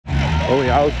Oh, we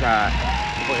outside.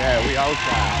 Oh, yeah, we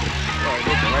outside. Oh,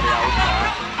 it's already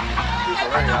outside. It's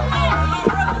already outside.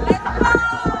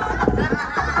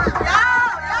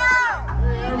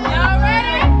 Y'all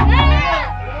ready?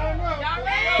 Y'all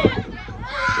ready?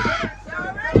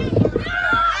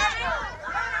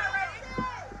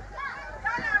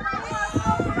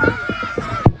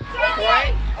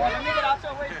 Right? Oh, let me get out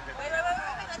your way. Wait.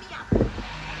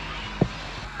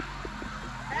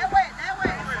 That way.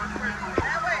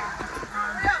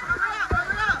 Hurry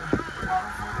up.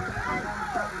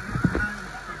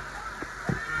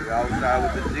 We outside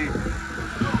with the G.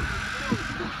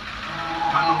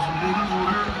 I know some niggas who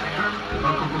hurt, they hurt. A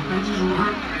couple bitches who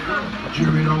hurt, they hurt.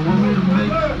 Jury don't want me to make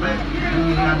it.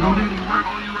 I know they can work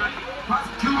on you right.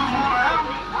 Prosecutors wanna help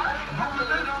me. Hoping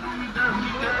they don't do me dirty.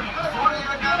 40,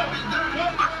 I gotta be dirty.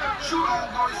 Shoot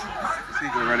on boys, shoot right. He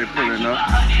already pulling up.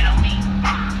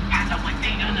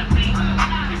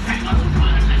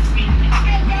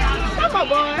 Come on,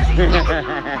 boy.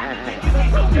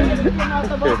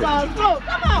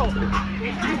 Come on.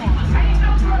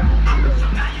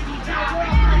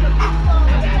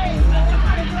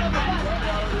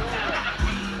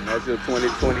 That's your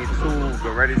 2022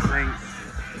 Goretti Saints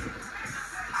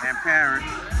and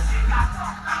parents.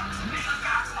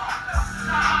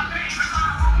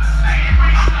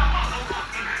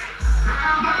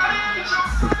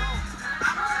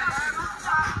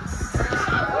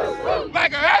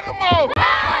 Like an animal! Like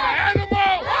an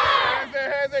animal!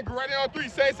 Hands in, Goretti on 3,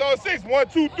 Saints on 6. 1,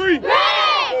 2, 3. 4,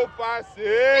 5,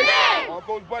 6. All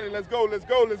folks, buddy, let's go.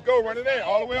 Run it in.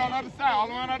 All the way on the other side.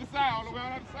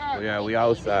 Oh, yeah, we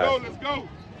outside. Let's go.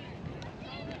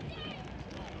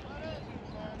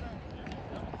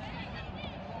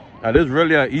 Now, this is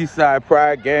really an East Side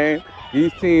Pride game.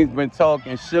 These teams been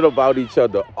talking shit about each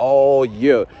other all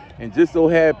year. And just so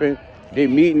happened, they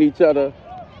meeting each other.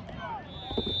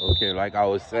 Okay, like I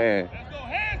was saying,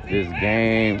 this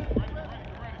game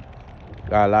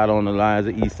got a lot on the lines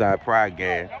of East Side Pride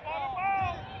game.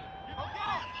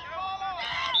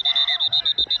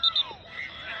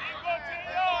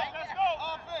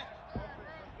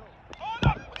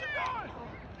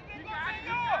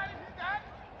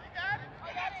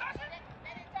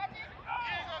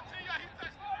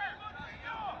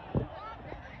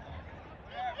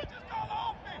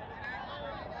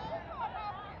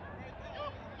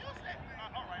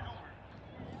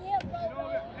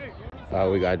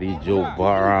 We got these Joe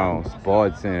Brown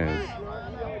Spartans.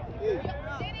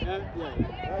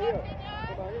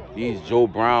 These Joe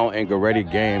Brown and Goretti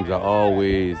games are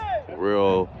always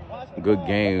real good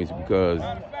games because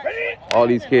all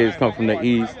these kids come from the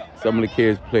East. Some of the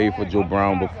kids played for Joe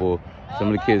Brown before. Some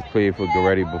of the kids played for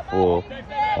Goretti before.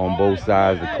 On both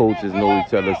sides, the coaches know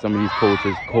each other. Some of these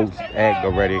coaches coached at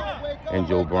Goretti and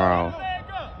Joe Brown.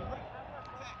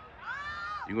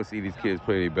 You're going to see these kids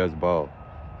play their best ball.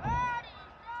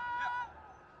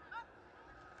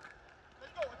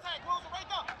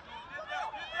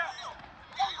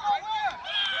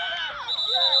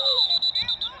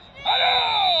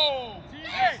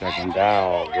 Second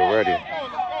down, Goretti.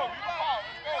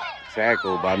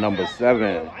 Tackle by number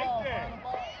 7.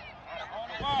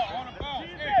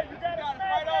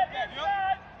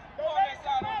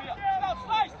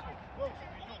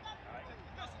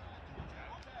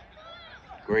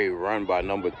 Great run by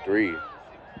number 3.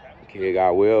 Kid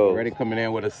got Will. Goretti coming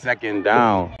in with a second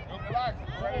down.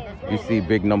 You see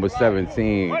big number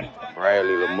 17,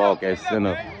 Bradley Lamarck at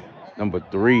center. Number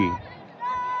 3,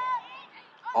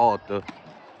 Arthur.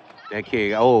 That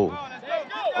kid, oh,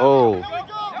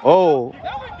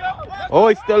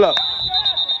 he's still up.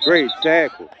 Great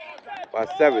tackle by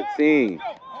 17.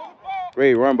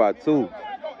 Great run by 2.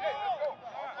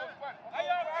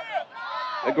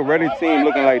 The Goretti team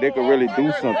looking like they could really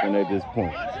do something at this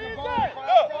point.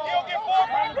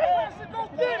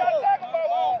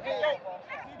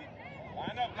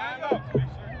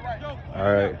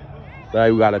 All right,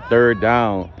 so we got a third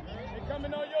down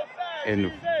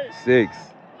and 6.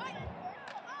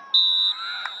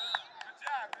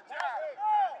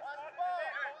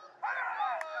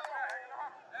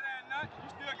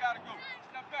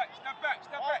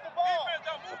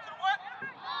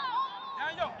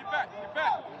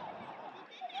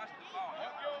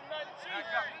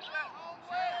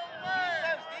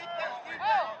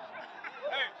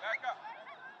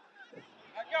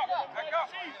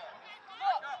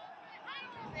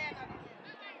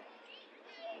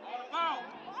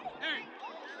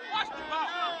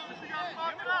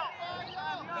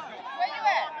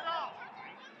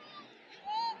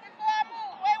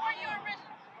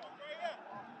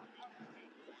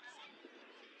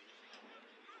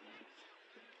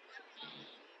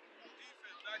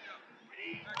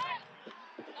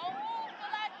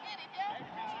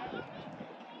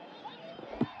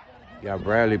 Got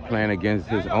Bradley playing against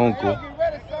his uncle,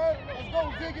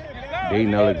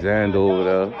 Dayton Alexander over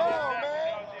there.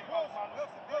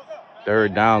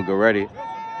 Third down, Goretti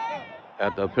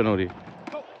after a penalty.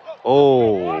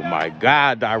 Oh my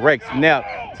God, direct snap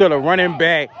to the running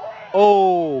back.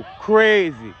 Oh,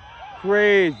 crazy,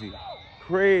 crazy,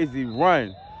 crazy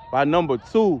run by number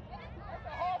 2.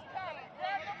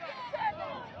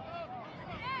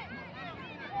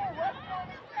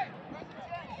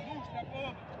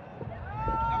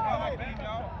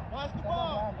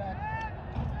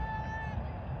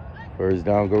 First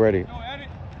down, Goretti.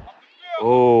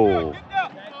 Oh,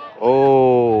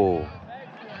 oh.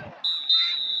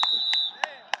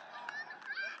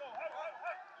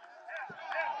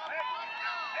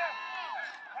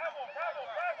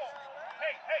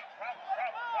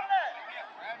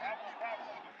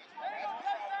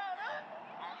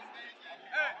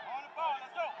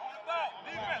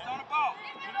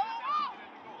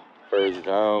 First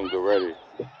down, Goretti.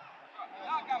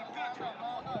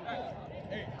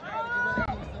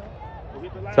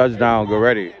 Touchdown,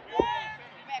 Goretti.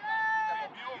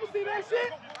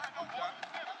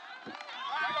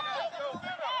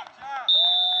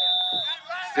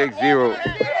 6-0.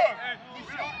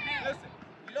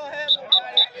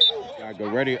 Got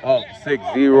Goretti up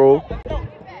 6-0.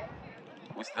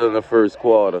 We're still in the first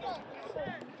quarter.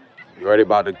 Goretti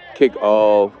about to kick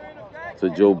off to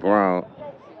Joe Brown.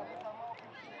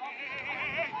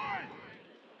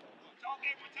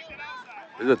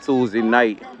 It's a Tuesday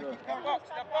night,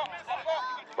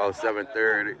 about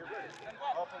 7:30.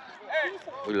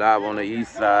 We live on the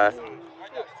east side.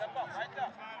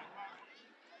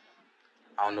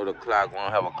 I don't know the clock. We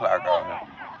don't have a clock out here.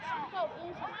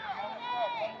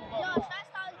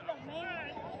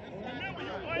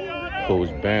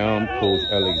 Coach Bam, Coach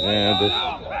Alexander.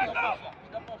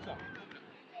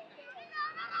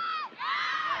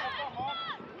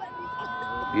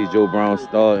 Here's Joe Brown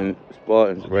starting,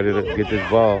 Spartans ready to get this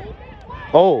ball.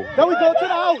 Oh! There we go, to the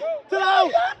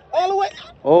house, all the way.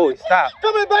 Oh, he stopped.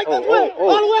 Coming back this way,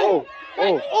 all the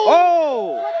way.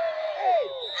 Oh!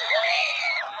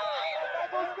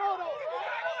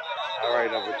 All right,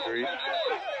 number 3.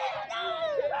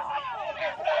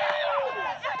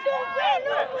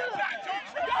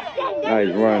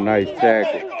 Nice run, nice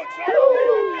tackle.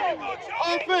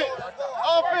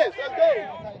 Offense, let's go.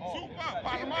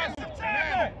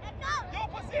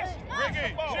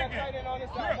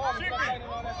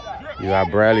 You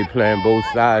got Bradley playing both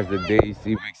sides today. You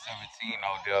see Big 17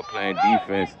 out there playing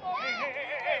defense.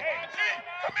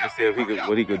 Let's see if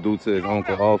what he could do to his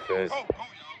uncle offense.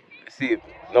 Let's see if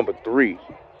number 3,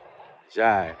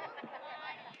 Jai.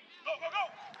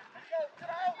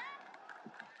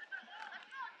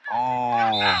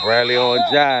 Oh, Bradley on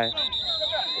Jai.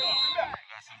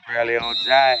 Got some Bradley on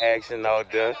Jai action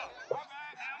out there.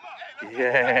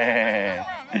 Yeah.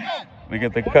 Look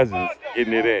at the cousins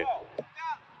getting it in.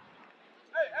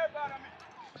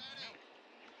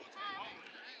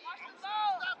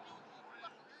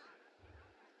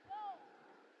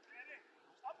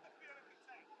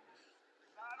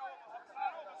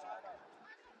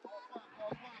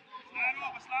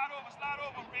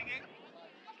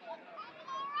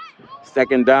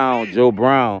 Second down, Joe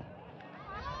Brown.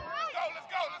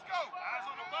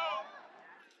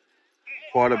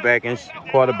 Quarterback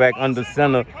under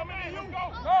center.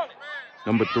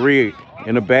 Number 3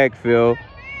 in the backfield.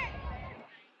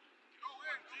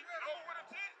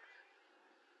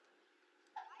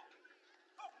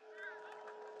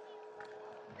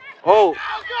 Oh,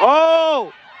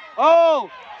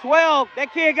 12.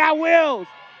 That kid got wheels.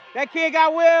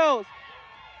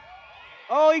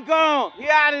 Oh, he gone. He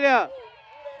out of there.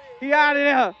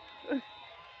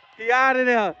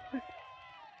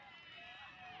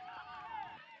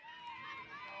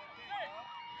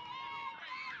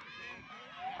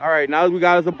 All right, now we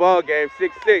got us a ball game.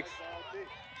 6-6.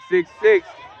 I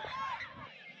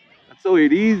told you,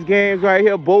 these games right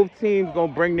here, both teams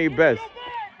gonna bring their best.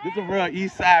 This is a real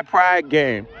East Side pride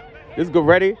game. This is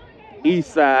Goretti,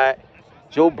 East Side.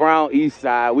 Joe Brown, East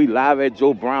Side. We live at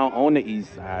Joe Brown on the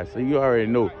East Side, so you already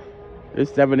know.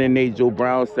 It's 7-8 Joe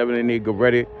Brown, 7-8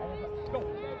 Goretti.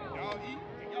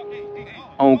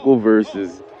 Uncle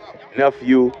versus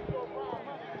nephew.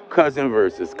 Cousin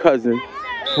versus cousin.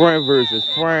 Friend versus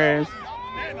friends.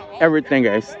 Everything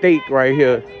at stake right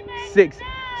here.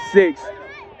 6-6.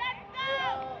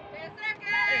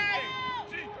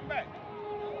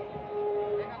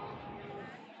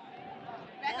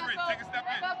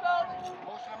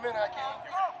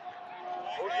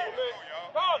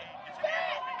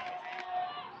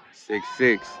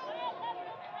 6-6.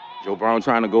 Joe Brown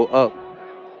trying to go up.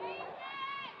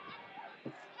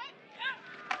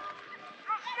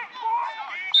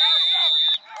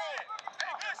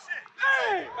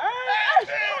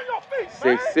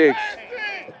 Six, 6.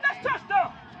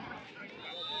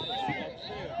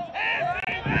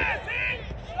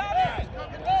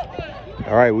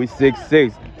 All right, we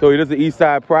 6-6. So this is an East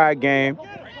Side Pride game.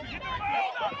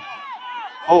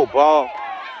 Oh, ball.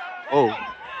 Oh,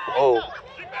 oh,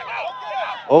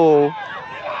 oh,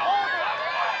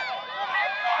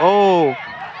 oh,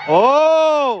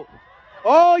 oh,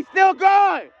 oh, he's still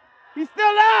going. He's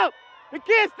still up. The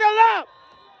kid's still up.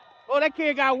 Oh, that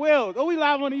kid got wheels. Oh, we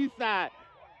live on the East Side.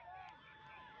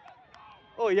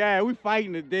 Oh, yeah, we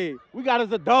fighting today. We got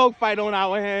us a dog fight on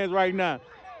our hands right now.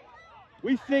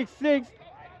 We 6-6.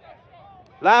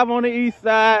 Live on the East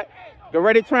Side.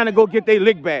 Goretti trying to go get their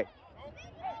lick back.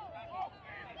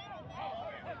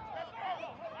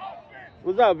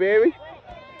 What's up, baby?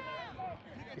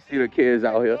 You see the kids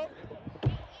out here.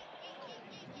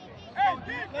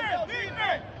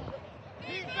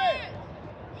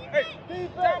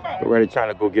 Goretti trying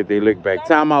to go get their lick back.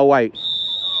 Time out, White.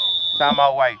 Time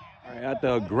out, White. All right, after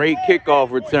a great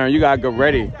kickoff return, you got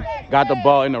Goretti. Got the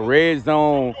ball in the red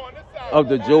zone of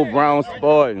the Joe Brown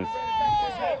Spartans.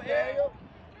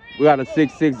 We got a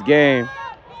 6-6 game.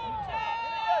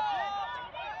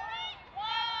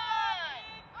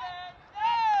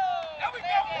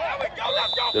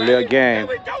 The little game.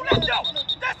 Let's go.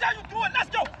 That's how you do it. Let's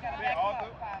go. All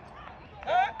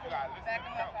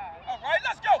right,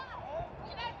 let's go.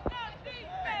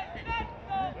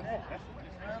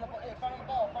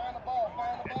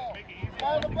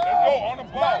 Let's go on the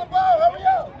ball. Hurry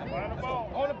up.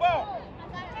 On the ball.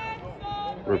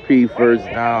 Repeat first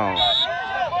down.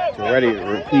 Goretti,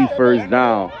 repeat first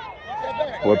down.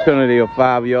 For a penalty of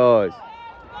 5 yards.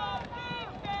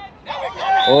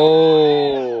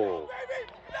 Oh.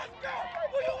 Let's go.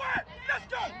 Where you at? Let's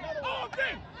go. All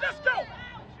day. Let's go.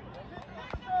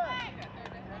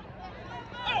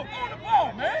 Oh, on the ball,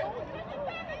 man.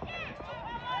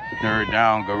 Third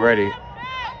down, Goretti.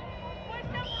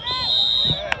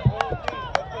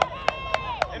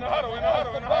 In the huddle.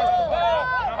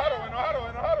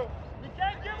 We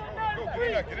can't give him that.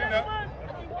 Get in there.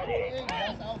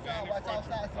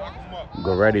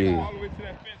 Goretti.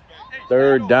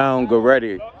 Third down,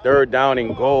 Goretti. Third down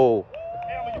and goal.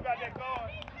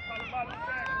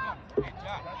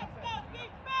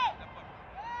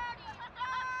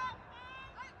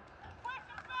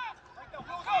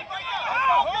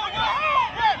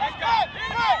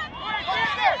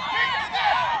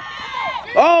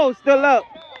 Oh, still up.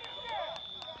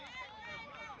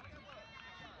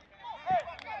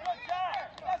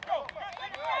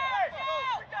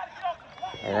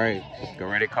 All right,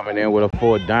 Goretti coming in with a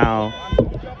 4th down.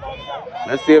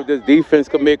 Let's see if this defense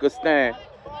can make a stand.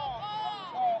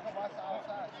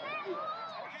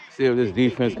 See if this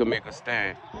defense can make a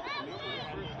stand.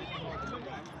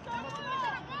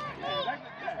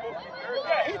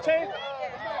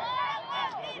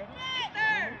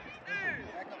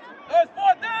 It's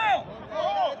 4th down.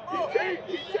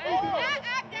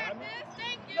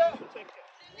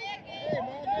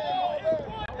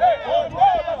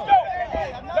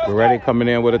 Goretti coming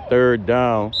in with a 3rd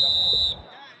down.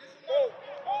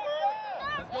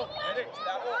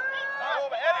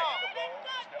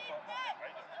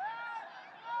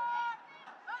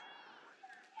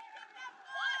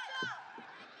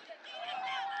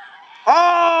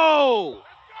 Oh!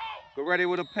 Goretti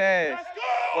with a pass.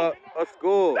 A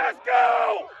score. Let's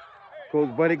go.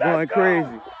 Coach Buddy going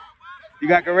crazy. You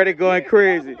got Goretti going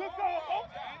crazy.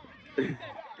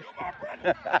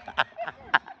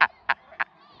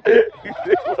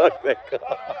 Fuck that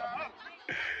call.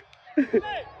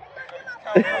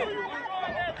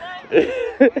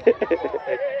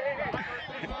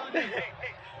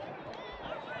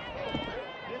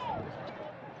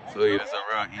 So it's a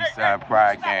real East Side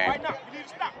Pride game.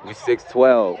 We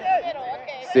 6-12.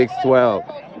 6-12.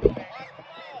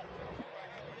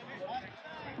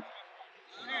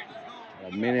 A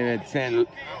minute and 10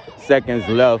 seconds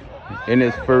left in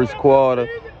this first quarter.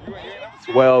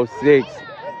 12-6.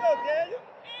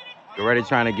 Goretti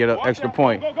trying to get an extra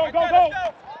point. Go.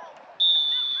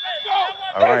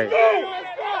 All right.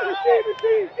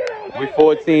 We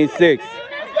 14-6.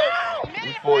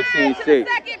 We 14-6.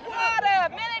 Second quarter,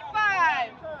 minute 5.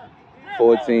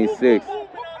 14-6.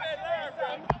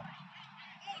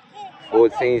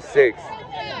 14-6.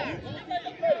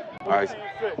 All right. 14-6.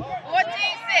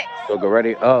 So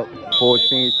Goretti up.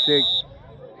 14-6.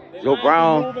 Joe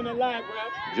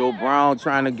Brown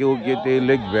trying to go get their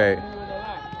lick back.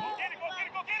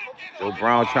 Joe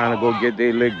Brown trying to go get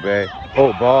their lick back.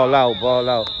 Oh, ball out, ball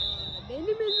out.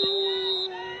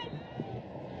 Benjimanzroom.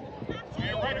 We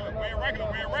ain't regular. We ain't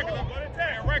regular. We ain't regular. Go to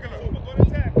attack. Regular. Go to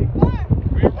attack.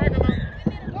 We ain't regular.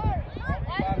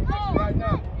 Right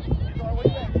now.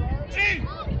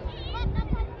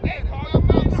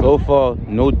 So far,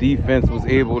 no defense was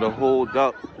able to hold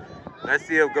up. Let's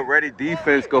see if Goretti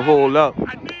defense could hold up.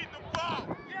 I need the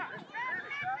ball.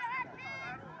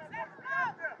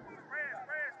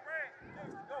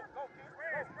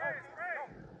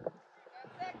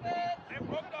 They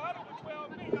broke the huddle with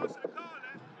 12 men. Y'all should have called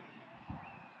that.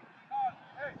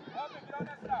 Hey, Marvin, get on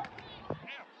that side.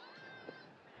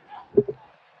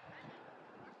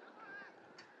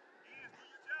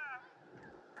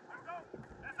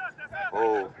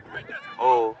 Oh,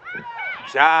 oh,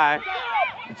 Jai.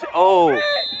 Oh.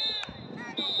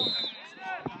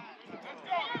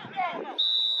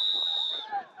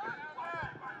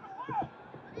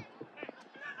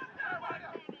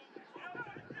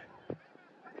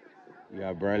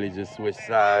 Yeah, Bradley just switched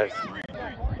sides.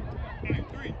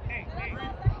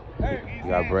 You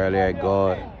got Bradley at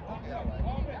guard.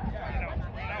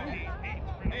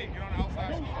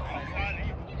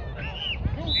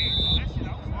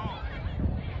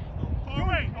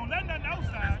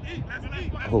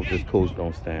 I hope this coach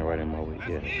don't stand right in my way.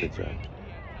 Yeah, good job.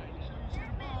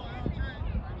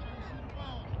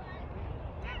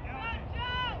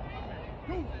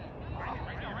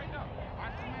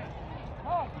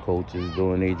 Coaches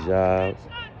doing their jobs.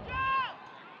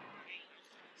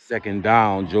 Second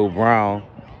down, Joe Brown.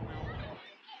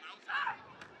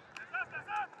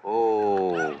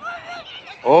 Oh.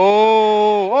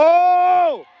 Oh.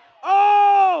 Oh.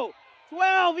 Oh.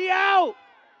 12, he out.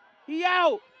 He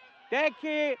out. That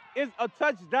kid is a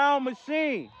touchdown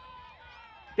machine.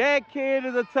 That kid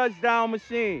is a touchdown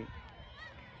machine.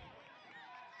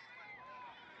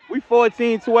 We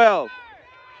 14-12.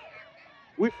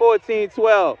 We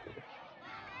 14-12.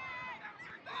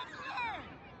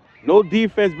 No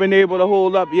defense been able to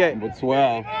hold up yet. Number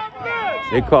 12.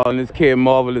 They calling this kid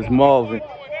Marvelous Marvin.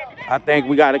 I think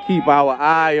we got to keep our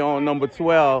eye on number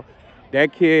 12.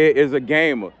 That kid is a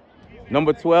gamer.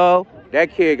 Number 12,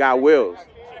 that kid got wheels.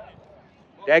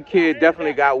 That kid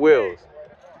definitely got wheels.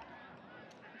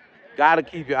 Got to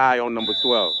keep your eye on number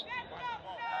 12.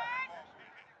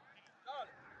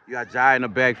 You got Jai in the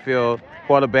backfield,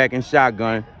 quarterback and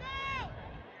shotgun.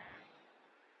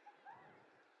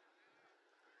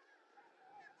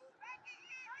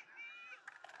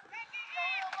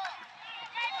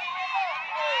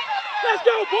 Let's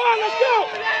go, boy. Let's go.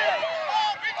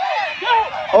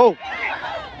 Oh.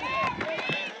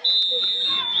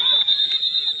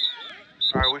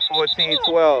 All right, we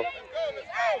 14-12.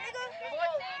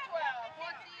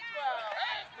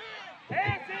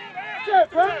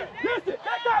 Listen,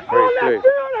 that guy Great all that play. field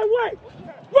that way.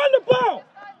 Run the ball.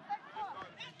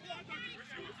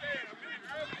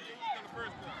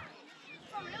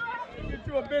 Get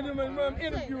you a Benjimanzroom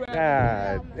interview.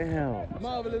 God damn.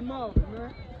 Marvelous Marvin,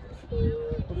 man.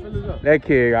 That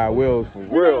kid got wheels for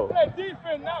real. Play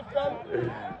defense now, fella.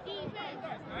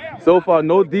 So far,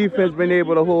 no defense been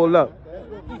able to hold up.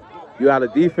 You got a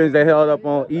defense that held up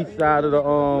on each side of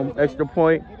the extra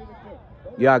point.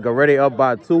 You got Goretti up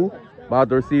by 2, about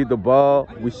to receive the ball.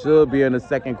 We should be in the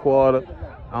second quarter.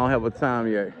 I don't have a time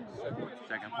yet.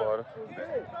 Second quarter.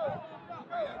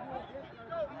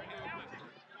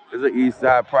 It's an East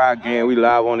Side Pride game. We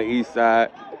live on the East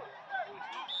Side.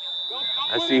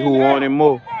 Let's see who won it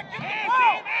more.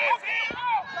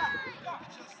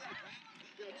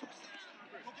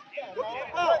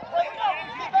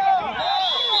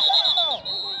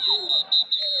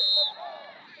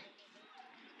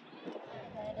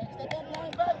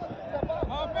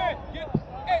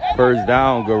 First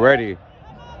down, Goretti.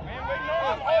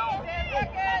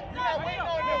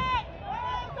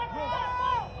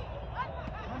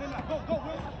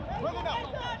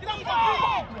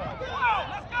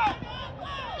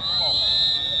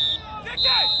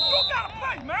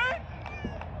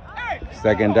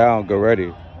 Second down,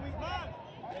 Goretti.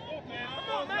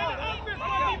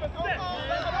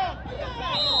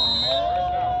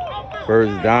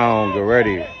 First down,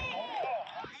 Goretti.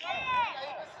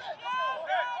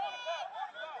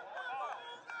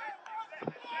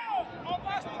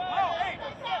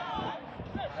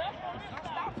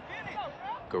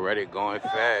 Goretti going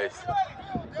fast.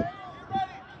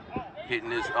 Hitting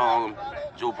this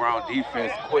Joe Brown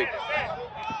defense quick.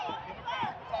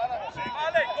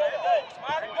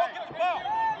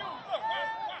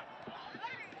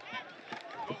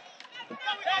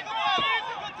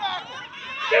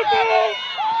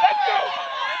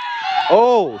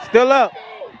 Oh, still up.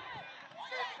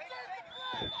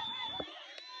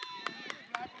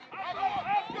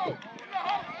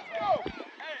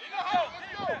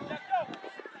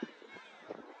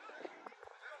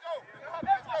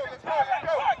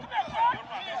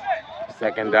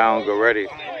 Second down, Goretti.